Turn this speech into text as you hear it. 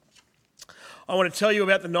I want to tell you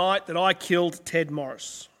about the night that I killed Ted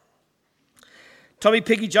Morris. Tommy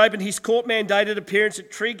Pickage opened his court-mandated appearance at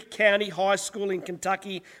Trigg County High School in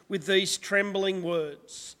Kentucky with these trembling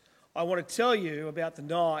words. I want to tell you about the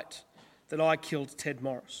night that I killed Ted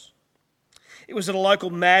Morris. It was at a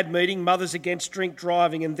local MAD meeting, Mothers Against Drink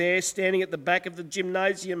Driving, and there, standing at the back of the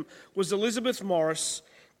gymnasium, was Elizabeth Morris,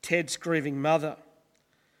 Ted's grieving mother.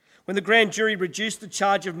 When the grand jury reduced the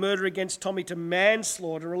charge of murder against Tommy to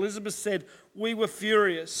manslaughter, Elizabeth said, "We were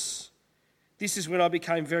furious. This is when I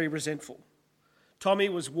became very resentful. Tommy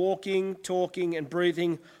was walking, talking and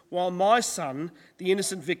breathing, while my son, the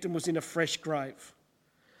innocent victim, was in a fresh grave.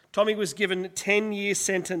 Tommy was given a 10-year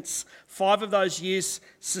sentence, 5 of those years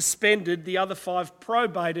suspended, the other 5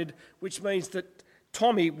 probated, which means that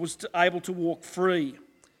Tommy was able to walk free.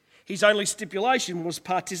 His only stipulation was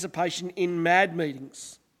participation in MAD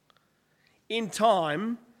meetings. In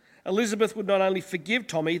time, Elizabeth would not only forgive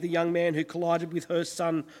Tommy, the young man who collided with her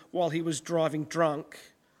son while he was driving drunk,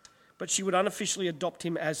 but she would unofficially adopt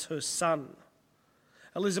him as her son.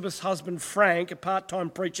 Elizabeth's husband, Frank, a part-time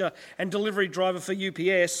preacher and delivery driver for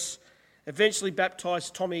UPS, eventually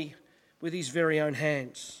baptised Tommy with his very own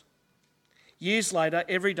hands. Years later,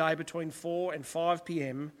 every day between 4 and 5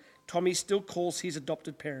 p.m, Tommy still calls his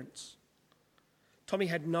adopted parents. Tommy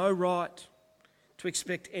had no right to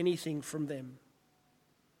expect anything from them.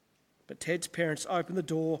 But Ted's parents opened the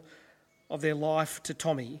door of their life to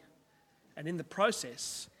Tommy, and in the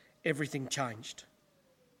process, everything changed.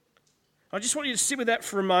 I just want you to sit with that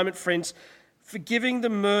for a moment, friends. Forgiving the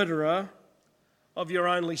murderer of your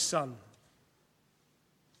only son.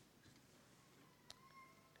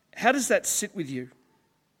 How does that sit with you?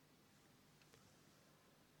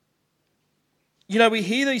 You know, we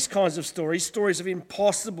hear these kinds of stories of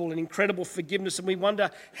impossible and incredible forgiveness, and we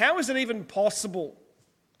wonder, how is it even possible?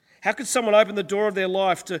 How could someone open the door of their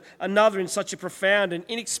life to another in such a profound and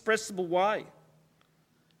inexpressible way?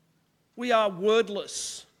 We are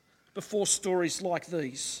wordless before stories like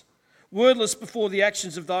these. Wordless before the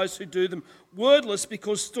actions of those who do them. Wordless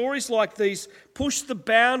because stories like these push the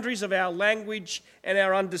boundaries of our language and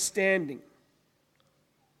our understanding.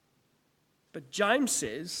 But James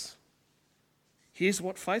says, here's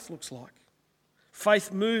what faith looks like.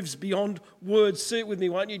 Faith moves beyond words. See it with me,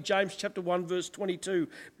 won't you? James chapter 1, verse 22.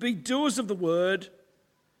 Be doers of the word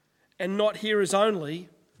and not hearers only,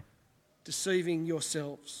 deceiving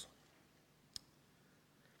yourselves.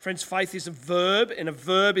 Friends, faith is a verb, and a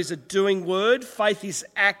verb is a doing word. Faith is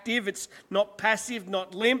active. It's not passive,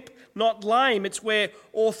 not limp, not lame. It's where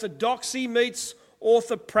orthodoxy meets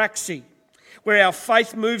orthopraxy, where our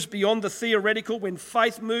faith moves beyond the theoretical, when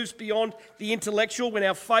faith moves beyond the intellectual, when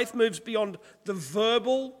our faith moves beyond the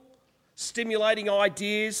verbal, stimulating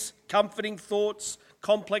ideas, comforting thoughts,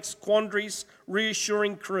 complex quandaries,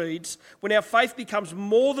 reassuring creeds, when our faith becomes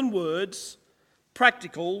more than words,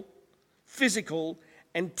 practical, physical,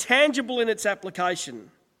 and tangible in its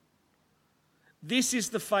application. This is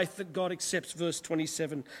the faith that God accepts, verse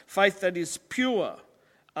 27. Faith that is pure,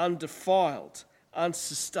 undefiled,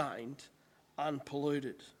 unsustained,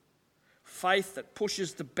 unpolluted. Faith that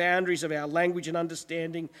pushes the boundaries of our language and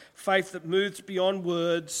understanding. Faith that moves beyond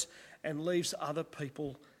words and leaves other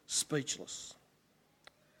people speechless.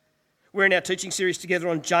 We're in our teaching series together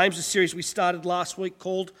on James, a series we started last week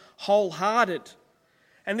called Wholehearted.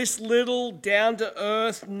 And this little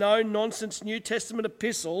down-to-earth, no-nonsense New Testament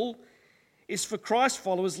epistle is for Christ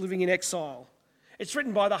followers living in exile. It's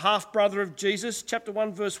written by the half-brother of Jesus, chapter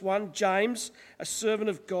 1, verse 1, James, a servant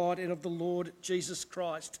of God and of the Lord Jesus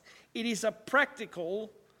Christ. It is a practically,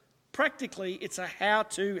 it's a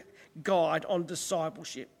how-to guide on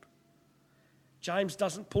discipleship. James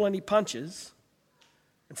doesn't pull any punches.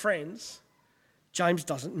 And friends, James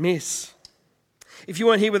doesn't miss. If you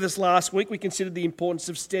weren't here with us last week, we considered the importance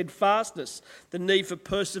of steadfastness, the need for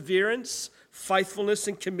perseverance, faithfulness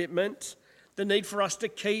and commitment, the need for us to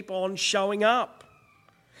keep on showing up.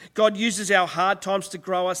 God uses our hard times to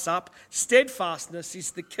grow us up. Steadfastness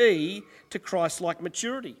is the key to Christ-like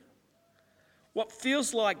maturity. What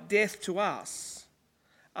feels like death to us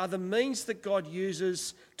are the means that God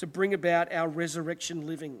uses to bring about our resurrection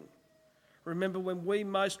living. Remember, when we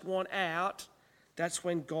most want out, that's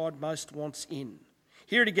when God most wants in.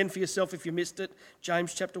 Hear it again for yourself if you missed it.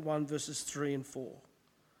 James chapter 1, verses 3 and 4.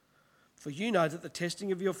 For you know that the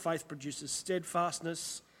testing of your faith produces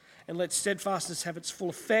steadfastness, and let steadfastness have its full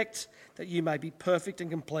effect, that you may be perfect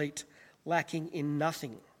and complete, lacking in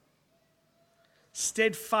nothing.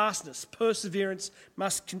 Steadfastness, perseverance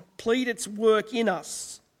must complete its work in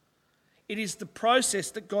us. It is the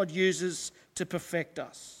process that God uses to perfect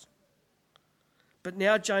us. But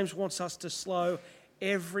now James wants us to slow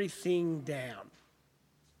everything down.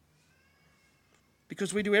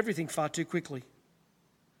 Because we do everything far too quickly.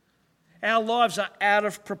 Our lives are out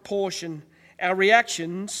of proportion. Our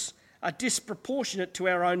reactions are disproportionate to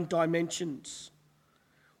our own dimensions.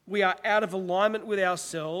 We are out of alignment with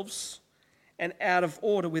ourselves and out of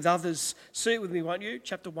order with others. See it with me, won't you?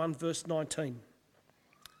 Chapter 1, verse 19.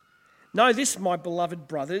 Know this, my beloved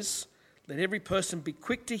brothers, let every person be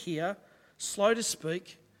quick to hear, slow to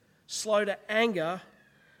speak, slow to anger,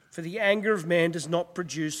 for the anger of man does not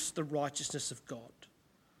produce the righteousness of God.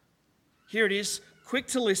 Here it is, quick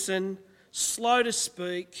to listen, slow to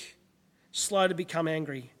speak, slow to become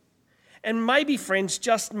angry. And maybe, friends,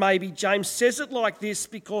 just maybe, James says it like this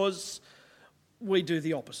because we do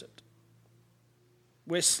the opposite.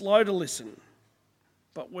 We're slow to listen,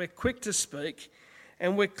 but we're quick to speak,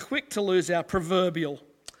 and we're quick to lose our proverbial.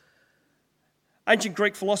 Ancient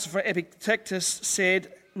Greek philosopher Epictetus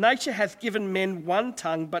said, nature hath given men one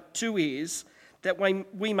tongue but two ears, that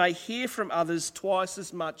we may hear from others twice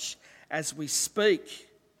as much as we speak.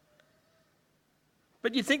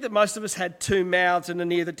 But you'd think that most of us had two mouths and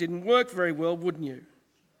an ear that didn't work very well, wouldn't you?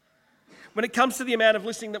 When it comes to the amount of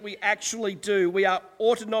listening that we actually do, we are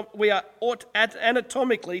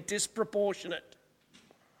anatomically disproportionate.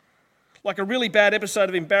 Like a really bad episode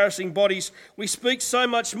of Embarrassing Bodies, we speak so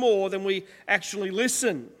much more than we actually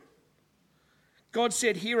listen. God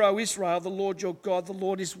said, "Hear, O Israel, the Lord your God, the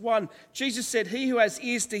Lord is one." Jesus said, "He who has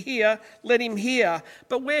ears to hear, let him hear."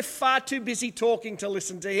 But we're far too busy talking to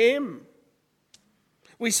listen to him.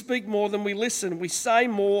 We speak more than we listen. We say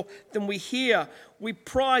more than we hear. We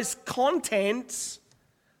prize content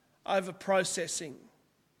over processing.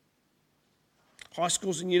 High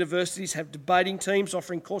schools and universities have debating teams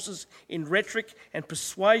offering courses in rhetoric and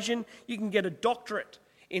persuasion. You can get a doctorate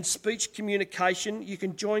in speech communication. You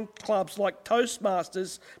can join clubs like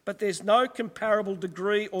Toastmasters, but there's no comparable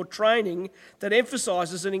degree or training that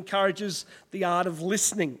emphasises and encourages the art of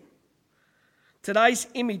listening. Today's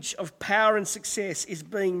image of power and success is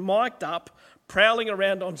being mic'd up, prowling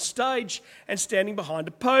around on stage and standing behind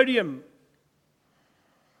a podium.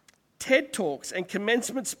 TED Talks and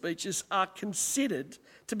commencement speeches are considered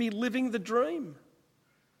to be living the dream.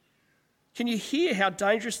 Can you hear how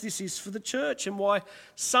dangerous this is for the church and why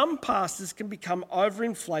some pastors can become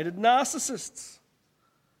overinflated narcissists?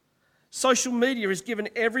 Social media has given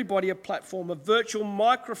everybody a platform, a virtual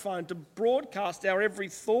microphone to broadcast our every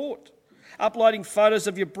thought. Uploading photos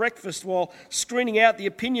of your breakfast while screening out the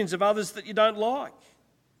opinions of others that you don't like.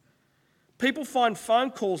 People find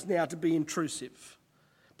phone calls now to be intrusive,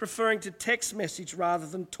 preferring to text message rather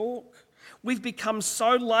than talk. We've become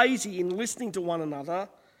so lazy in listening to one another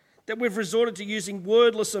that we've resorted to using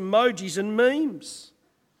wordless emojis and memes.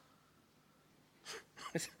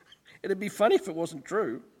 It'd be funny if it wasn't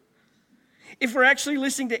true. If we're actually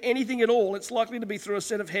listening to anything at all, it's likely to be through a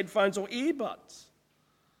set of headphones or earbuds.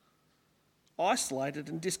 Isolated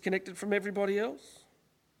and disconnected from everybody else.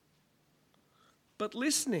 But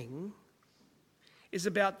listening is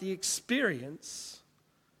about the experience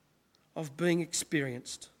of being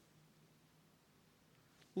experienced.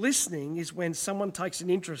 Listening is when someone takes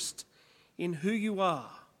an interest in who you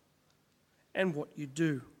are and what you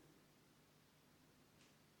do.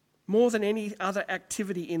 More than any other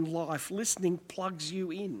activity in life, listening plugs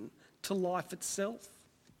you in to life itself.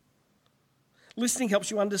 Listening helps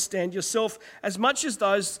you understand yourself as much as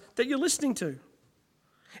those that you're listening to.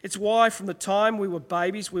 It's why from the time we were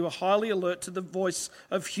babies, we were highly alert to the voice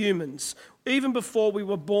of humans. Even before we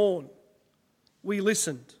were born, we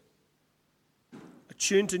listened.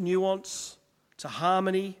 Attuned to nuance, to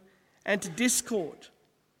harmony, and to discord.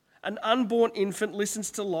 An unborn infant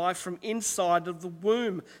listens to life from inside of the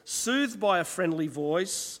womb, soothed by a friendly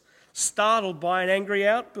voice, startled by an angry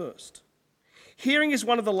outburst. Hearing is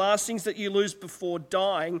one of the last things that you lose before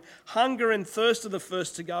dying. Hunger and thirst are the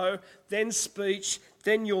first to go, then speech,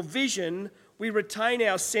 then your vision. We retain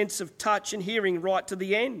our sense of touch and hearing right to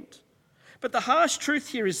the end. But the harsh truth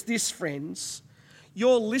here is this, friends.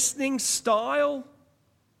 Your listening style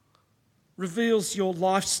reveals your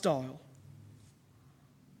lifestyle.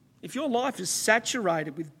 If your life is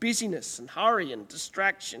saturated with busyness and hurry and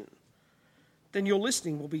distraction, then your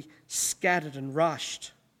listening will be scattered and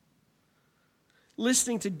rushed.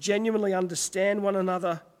 Listening to genuinely understand one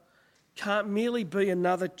another can't merely be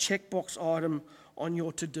another checkbox item on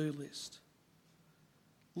your to-do list.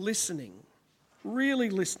 Listening,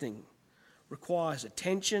 really listening, requires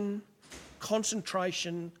attention,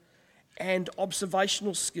 concentration, and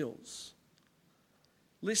observational skills.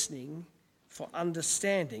 Listening for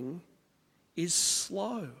understanding is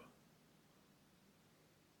slow.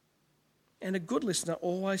 And a good listener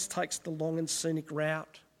always takes the long and scenic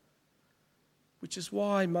route, which is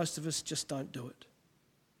why most of us just don't do it.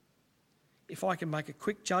 If I can make a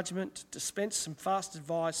quick judgment, dispense some fast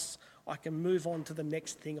advice, I can move on to the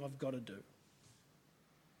next thing I've got to do.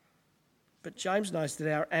 But James knows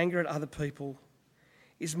that our anger at other people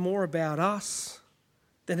is more about us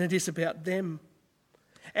than it is about them.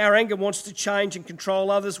 Our anger wants to change and control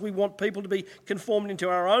others. We want people to be conformed into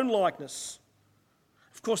our own likeness.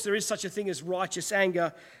 Of course, there is such a thing as righteous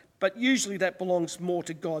anger, but usually that belongs more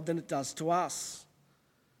to God than it does to us.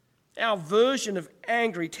 Our version of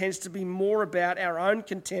angry tends to be more about our own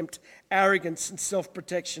contempt, arrogance, and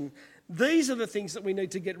self-protection. These are the things that we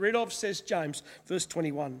need to get rid of, says James, verse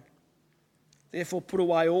 21. Therefore put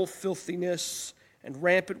away all filthiness and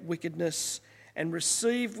rampant wickedness, and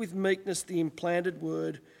receive with meekness the implanted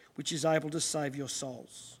word, which is able to save your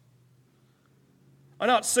souls. I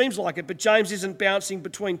know it seems like it, but James isn't bouncing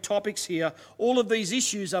between topics here. All of these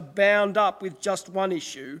issues are bound up with just one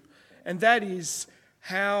issue, and that is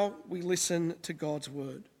how we listen to God's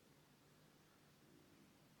word.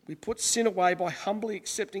 We put sin away by humbly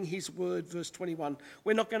accepting his word, verse 21.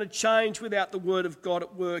 We're not going to change without the word of God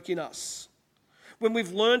at work in us. When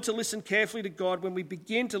we've learned to listen carefully to God, when we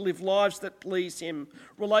begin to live lives that please him,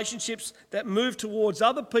 relationships that move towards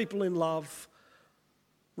other people in love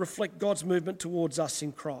reflect God's movement towards us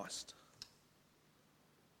in Christ.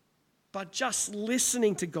 But just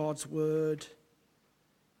listening to God's word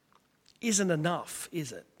isn't enough,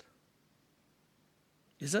 is it?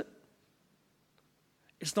 Is it?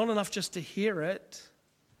 It's not enough just to hear it.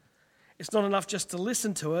 It's not enough just to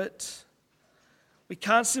listen to it. We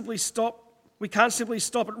can't simply stop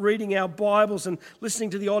at reading our Bibles and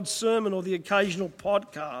listening to the odd sermon or the occasional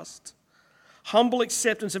podcast. Humble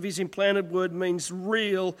acceptance of his implanted word means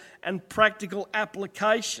real and practical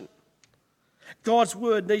application. God's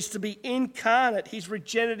word needs to be incarnate, his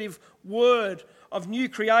regenerative word of new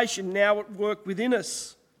creation now at work within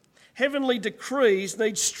us. Heavenly decrees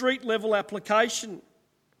need street-level application.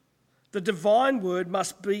 The divine word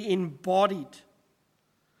must be embodied.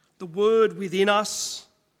 The word within us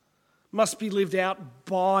must be lived out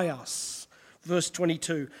by us. Verse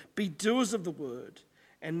 22, be doers of the word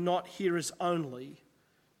and not hearers only,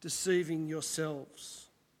 deceiving yourselves.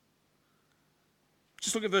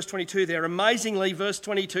 Just look at verse 22 there. Amazingly, verse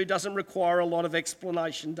 22 doesn't require a lot of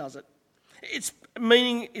explanation, does it? Its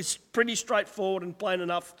meaning is pretty straightforward and plain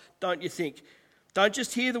enough, don't you think? Don't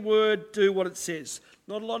just hear the word, do what it says.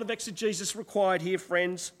 Not a lot of exegesis required here,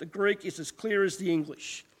 friends. The Greek is as clear as the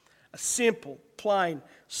English. A simple, plain,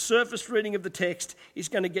 surface reading of the text is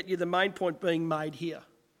going to get you the main point being made here.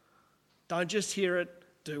 Don't just hear it,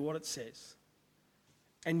 do what it says.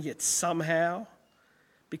 And yet somehow,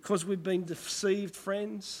 because we've been deceived,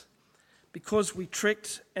 friends, because we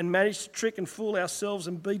tricked and managed to trick and fool ourselves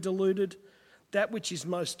and be deluded, that which is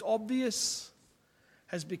most obvious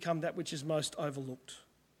has become that which is most overlooked.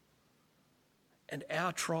 And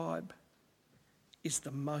our tribe is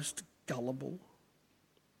the most gullible.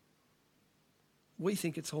 We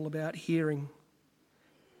think it's all about hearing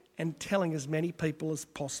and telling as many people as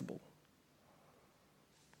possible.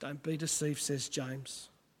 Don't be deceived, says James.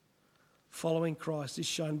 Following Christ is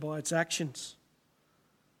shown by its actions.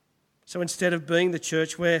 So instead of being the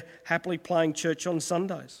church, we're happily playing church on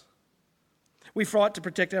Sundays. We fight to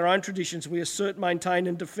protect our own traditions. We assert, maintain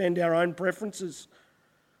and defend our own preferences.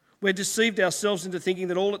 We're deceived ourselves into thinking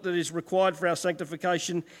that all that is required for our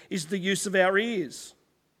sanctification is the use of our ears.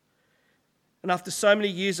 And after so many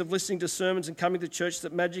years of listening to sermons and coming to church,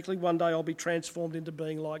 that magically one day I'll be transformed into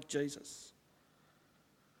being like Jesus.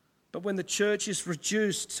 But when the church is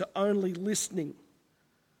reduced to only listening,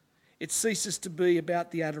 it ceases to be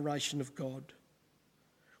about the adoration of God.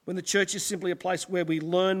 When the church is simply a place where we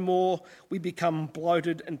learn more, we become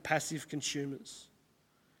bloated and passive consumers.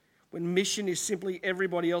 When mission is simply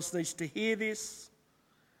everybody else needs to hear this,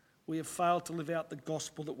 we have failed to live out the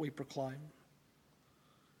gospel that we proclaim.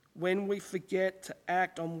 When we forget to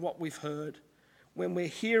act on what we've heard, when we're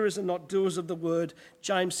hearers and not doers of the word,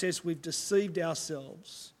 James says we've deceived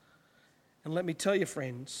ourselves. And let me tell you,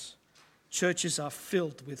 friends, churches are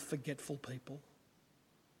filled with forgetful people.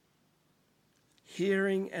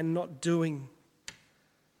 Hearing and not doing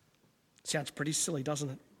sounds pretty silly, doesn't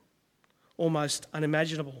it? Almost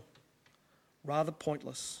unimaginable, rather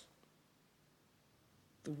pointless.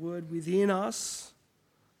 The word within us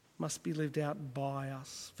must be lived out by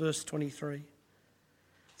us. Verse 23.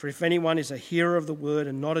 For if anyone is a hearer of the word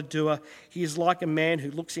and not a doer, he is like a man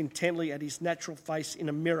who looks intently at his natural face in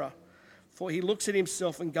a mirror. For he looks at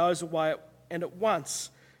himself and goes away and at once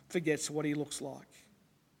forgets what he looks like.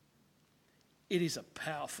 It is a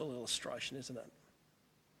powerful illustration, isn't it?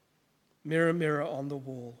 Mirror, mirror on the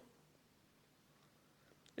wall.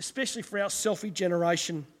 Especially for our selfie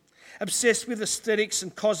generation, obsessed with aesthetics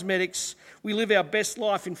and cosmetics, we live our best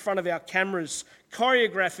life in front of our cameras,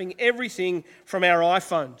 choreographing everything from our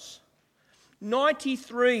iPhones.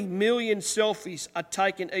 93 million selfies are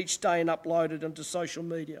taken each day and uploaded onto social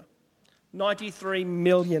media. 93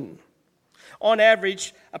 million. On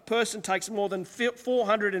average, a person takes more than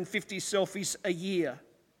 450 selfies a year.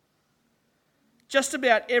 Just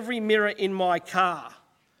about every mirror in my car,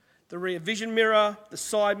 the rear vision mirror, the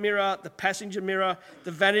side mirror, the passenger mirror,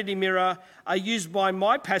 the vanity mirror, are used by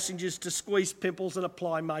my passengers to squeeze pimples and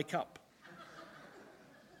apply makeup.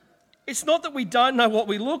 It's not that we don't know what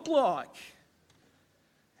we look like.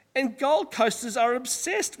 And Gold Coasters are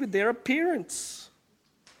obsessed with their appearance.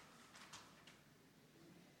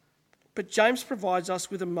 But James provides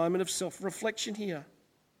us with a moment of self-reflection here.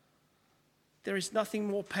 There is nothing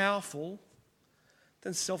more powerful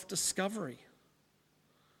than self-discovery.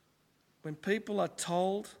 When people are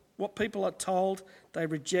told, what people are told, they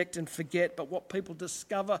reject and forget, but what people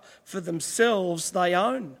discover for themselves, they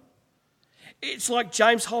own. It's like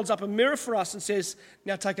James holds up a mirror for us and says,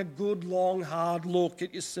 now take a good, long, hard look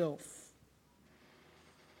at yourself.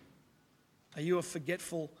 Are you a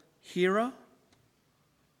forgetful hearer?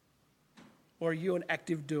 Or are you an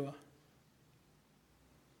active doer?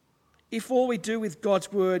 If all we do with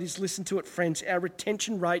God's word is listen to it, friends, our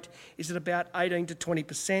retention rate is at about 18 to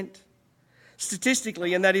 20%.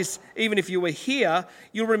 Statistically, and that is, even if you were here,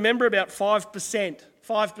 you'll remember about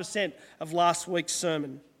 5% of last week's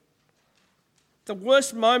sermon. The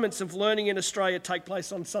worst moments of learning in Australia take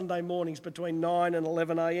place on Sunday mornings between 9 and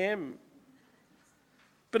 11 a.m.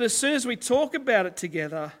 But as soon as we talk about it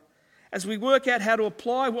together, as we work out how to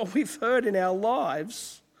apply what we've heard in our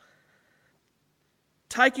lives,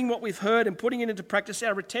 taking what we've heard and putting it into practice,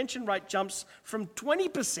 our retention rate jumps from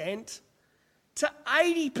 20% to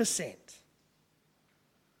 80%.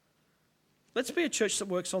 Let's be a church that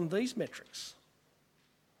works on these metrics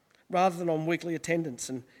rather than on weekly attendance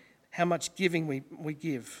and how much giving we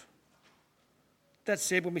give. That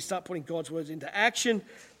said, when we start putting God's words into action,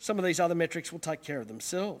 some of these other metrics will take care of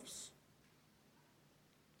themselves.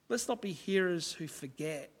 Let's not be hearers who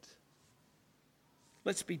forget.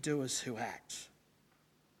 Let's be doers who act.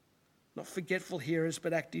 Not forgetful hearers,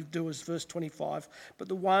 but active doers, verse 25. But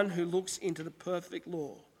the one who looks into the perfect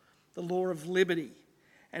law, the law of liberty,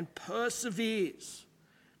 and perseveres,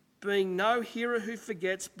 being no hearer who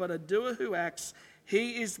forgets, but a doer who acts,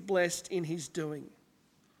 he is blessed in his doing.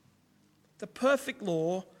 The perfect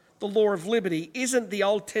law, the law of liberty, isn't the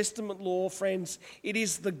Old Testament law, friends. It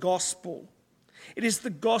is the gospel. It is the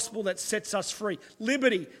gospel that sets us free.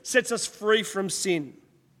 Liberty sets us free from sin.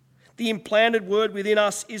 The implanted word within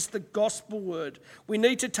us is the gospel word. We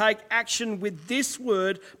need to take action with this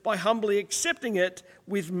word by humbly accepting it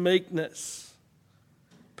with meekness.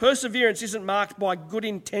 Perseverance isn't marked by good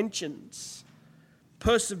intentions.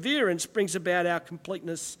 Perseverance brings about our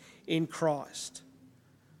completeness in Christ.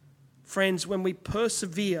 Friends, when we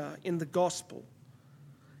persevere in the gospel,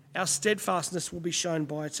 our steadfastness will be shown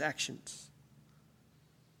by its actions.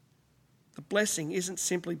 The blessing isn't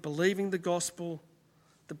simply believing the gospel.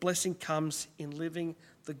 The blessing comes in living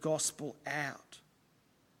the gospel out.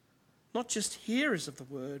 Not just hearers of the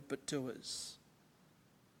word, but doers.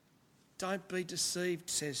 Don't be deceived,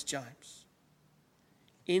 says James.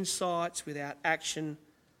 Insights without action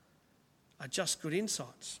are just good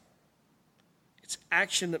insights. It's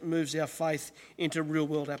action that moves our faith into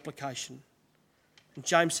real-world application. And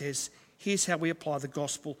James says, here's how we apply the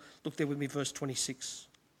gospel. Look there with me, verse 26.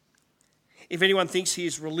 If anyone thinks he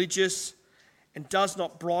is religious and does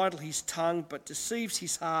not bridle his tongue but deceives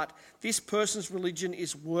his heart, this person's religion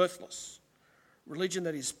is worthless. Religion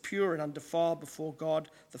that is pure and undefiled before God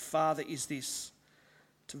the Father is this: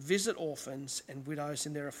 to visit orphans and widows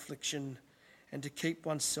in their affliction and to keep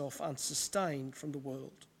oneself unsustained from the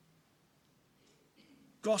world.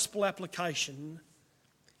 Gospel application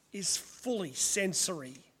is fully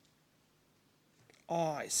sensory.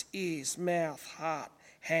 Eyes, ears, mouth, heart,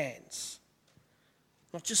 hands.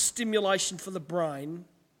 Not just stimulation for the brain.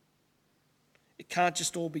 It can't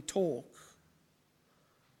just all be talk.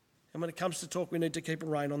 And when it comes to talk, we need to keep a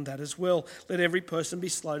rein on that as well. Let every person be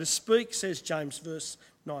slow to speak, says James, verse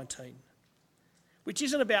 19. Which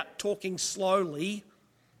isn't about talking slowly,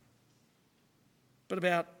 but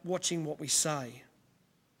about watching what we say.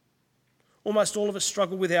 Almost all of us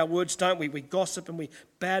struggle with our words, don't we? We gossip and we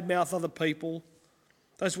badmouth other people.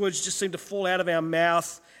 Those words just seem to fall out of our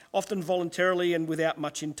mouth, often voluntarily and without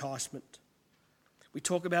much enticement. We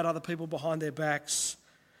talk about other people behind their backs.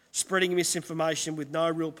 spreading misinformation with no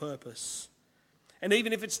real purpose. And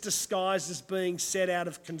even if it's disguised as being said out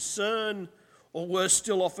of concern, or worse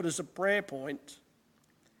still, offered as a prayer point,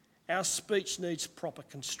 our speech needs proper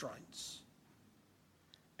constraints.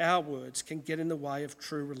 Our words can get in the way of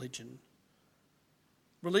true religion.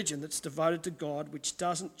 Religion that's devoted to God, which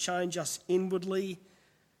doesn't change us inwardly,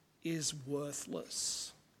 is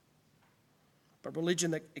worthless. But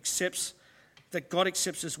religion that God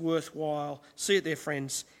accepts as worthwhile, see it there,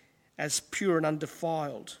 friends, as pure and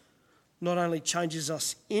undefiled, not only changes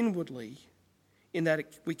us inwardly in that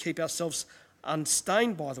we keep ourselves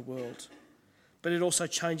unstained by the world, but it also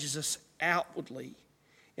changes us outwardly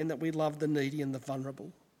in that we love the needy and the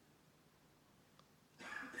vulnerable.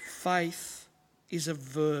 Faith is a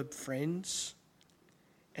verb, friends,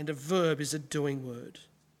 and a verb is a doing word.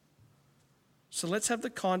 So let's have the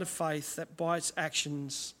kind of faith that by its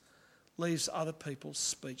actions leaves other people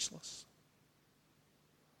speechless.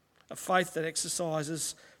 A faith that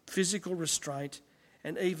exercises physical restraint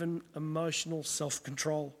and even emotional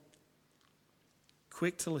self-control.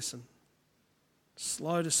 Quick to listen,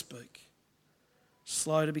 slow to speak,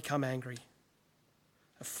 slow to become angry.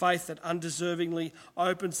 A faith that undeservingly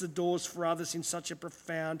opens the doors for others in such a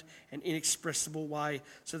profound and inexpressible way,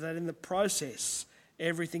 so that in the process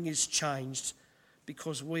everything is changed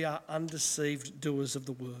because we are undeceived doers of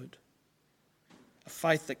the word. A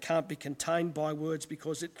faith that can't be contained by words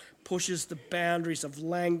because it pushes the boundaries of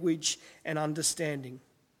language and understanding.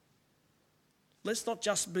 Let's not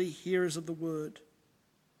just be hearers of the word.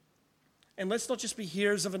 And let's not just be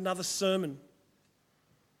hearers of another sermon.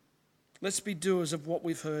 Let's be doers of what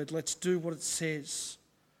we've heard. Let's do what it says.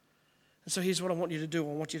 And so here's what I want you to do.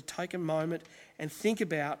 I want you to take a moment and think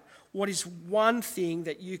about what is one thing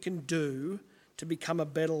that you can do to become a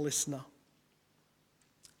better listener.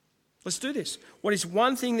 Let's do this. What is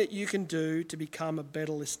one thing that you can do to become a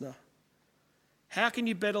better listener? How can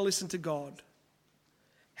you better listen to God?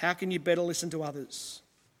 How can you better listen to others?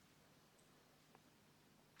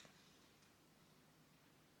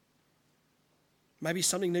 Maybe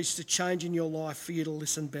something needs to change in your life for you to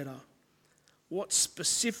listen better. What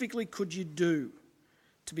specifically could you do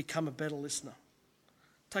to become a better listener?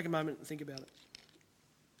 Take a moment and think about it.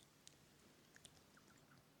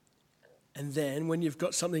 And then when you've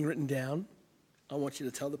got something written down, I want you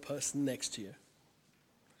to tell the person next to you,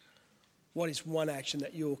 what is one action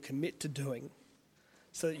that you'll commit to doing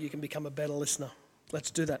so that you can become a better listener?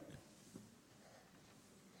 Let's do that.